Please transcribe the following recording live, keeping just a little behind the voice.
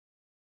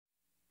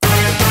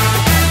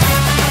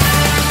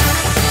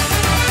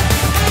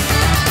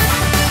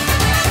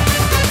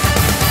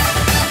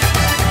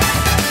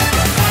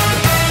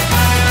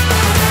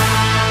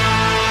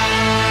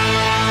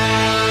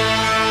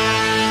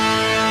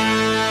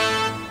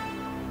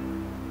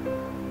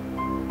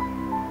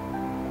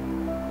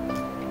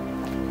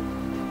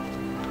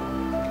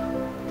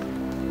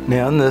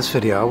Now in this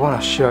video I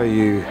want to show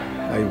you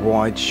a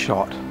wide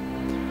shot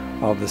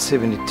of the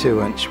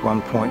 72-inch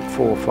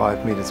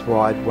 1.45 meters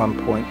wide,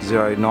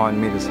 1.09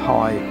 meters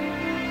high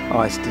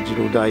ICE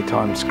digital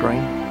daytime screen.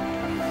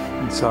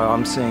 And so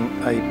I'm seeing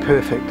a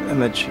perfect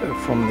image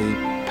from the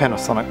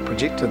Panasonic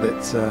projector.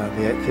 That's the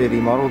 830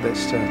 model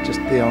that's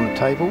just there on the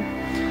table,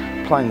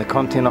 playing the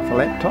content off a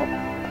laptop.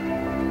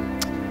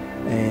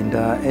 And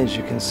as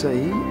you can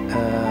see,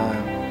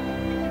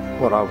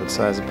 what I would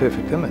say is a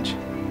perfect image.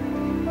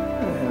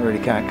 I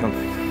really can't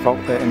fault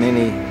that in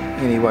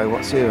any way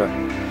whatsoever.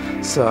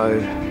 So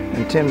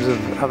in terms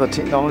of other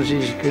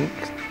technologies you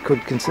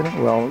could consider,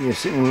 well, you're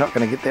certainly not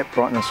going to get that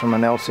brightness from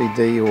an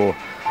LCD or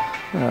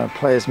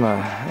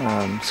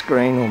plasma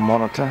screen or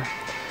monitor.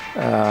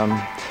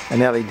 An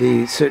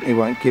LED certainly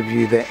won't give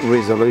you that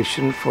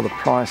resolution for the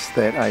price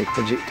that a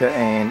projector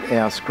and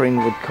our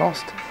screen would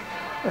cost.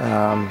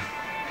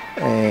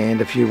 And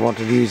if you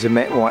wanted to use a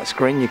matte white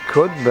screen you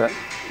could, but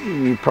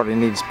you probably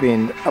need to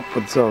spend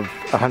upwards of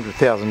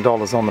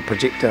 $100,000 on the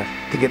projector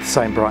to get the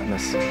same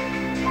brightness.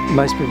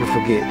 Most people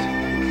forget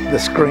the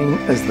screen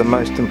is the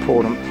most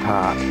important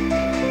part.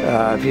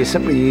 If you're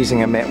simply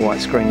using a matte white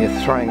screen, you're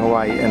throwing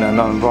away in an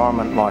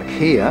environment like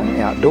here,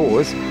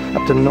 outdoors,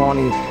 up to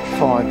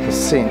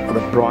 95% of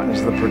the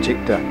brightness of the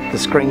projector. The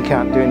screen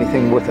can't do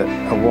anything with it.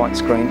 A white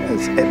screen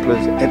is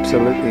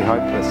absolutely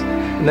hopeless.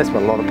 And that's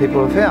what a lot of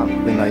people have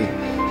found when they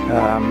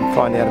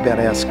find out about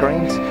our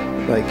screens.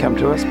 They come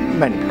to us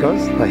mainly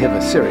because they have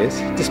a serious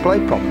display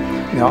problem.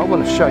 Now I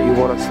want to show you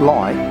what it's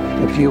like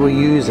if you were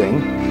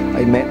using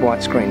a matte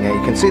white screen. Now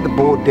you can see the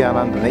board down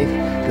underneath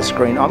the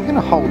screen. I'm going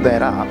to hold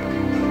that up.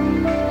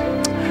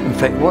 In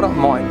fact, what I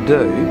might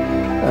do,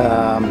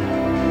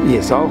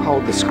 yes, I'll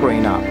hold the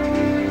screen up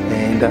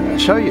and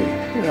show you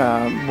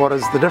what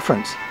is the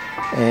difference.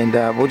 And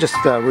we'll just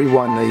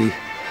rewind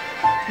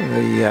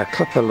the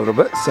clip a little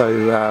bit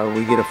so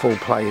we get a full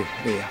play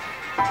there.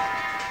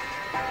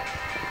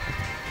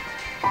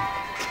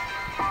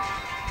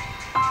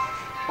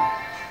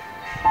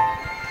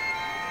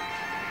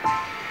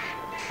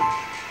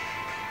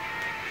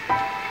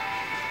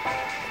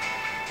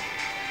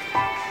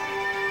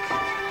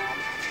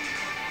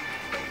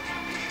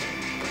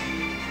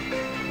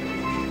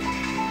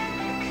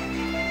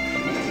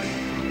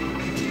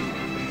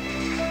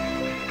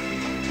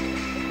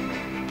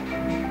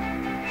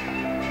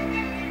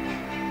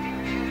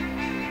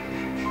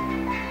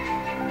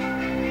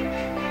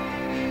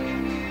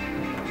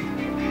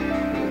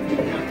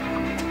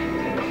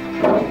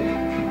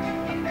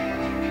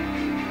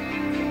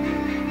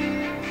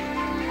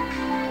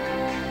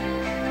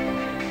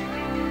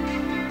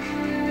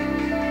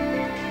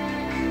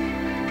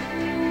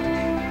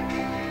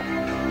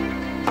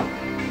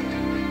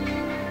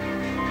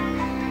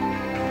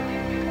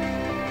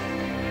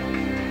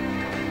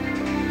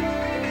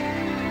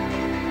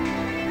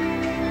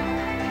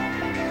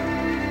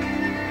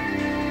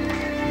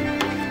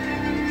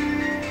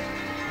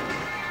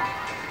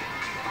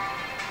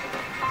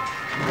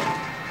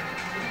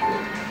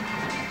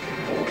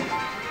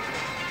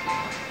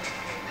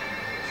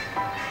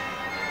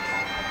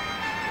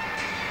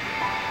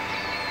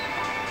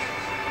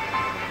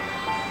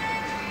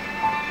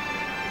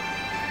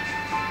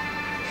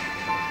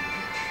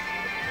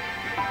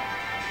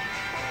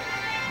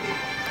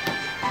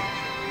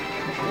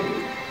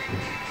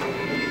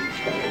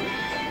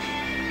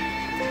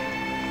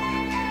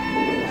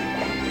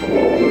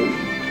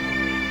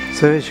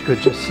 So as you could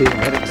just see in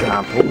that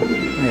example,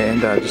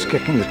 and just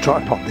kicking the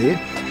tripod there,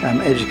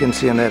 as you can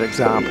see in that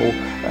example,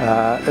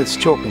 it's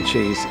chalk and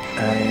cheese,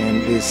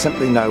 and there's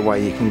simply no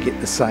way you can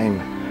get the same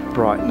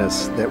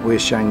brightness that we're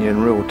showing you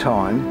in real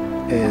time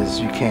as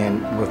you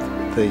can with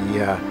the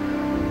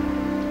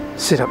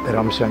setup that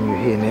I'm showing you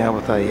here now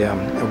with a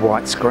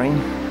white screen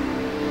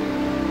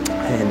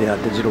and our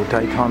digital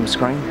daytime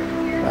screen.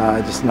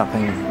 Just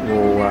nothing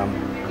will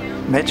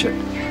match it.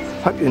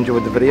 Hope you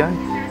enjoyed the video.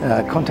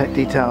 Contact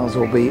details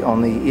will be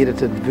on the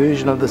edited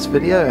version of this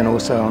video and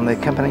also on the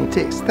accompanying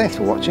text. Thanks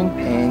for watching,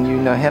 and you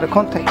know how to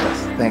contact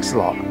us. Thanks a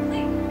lot.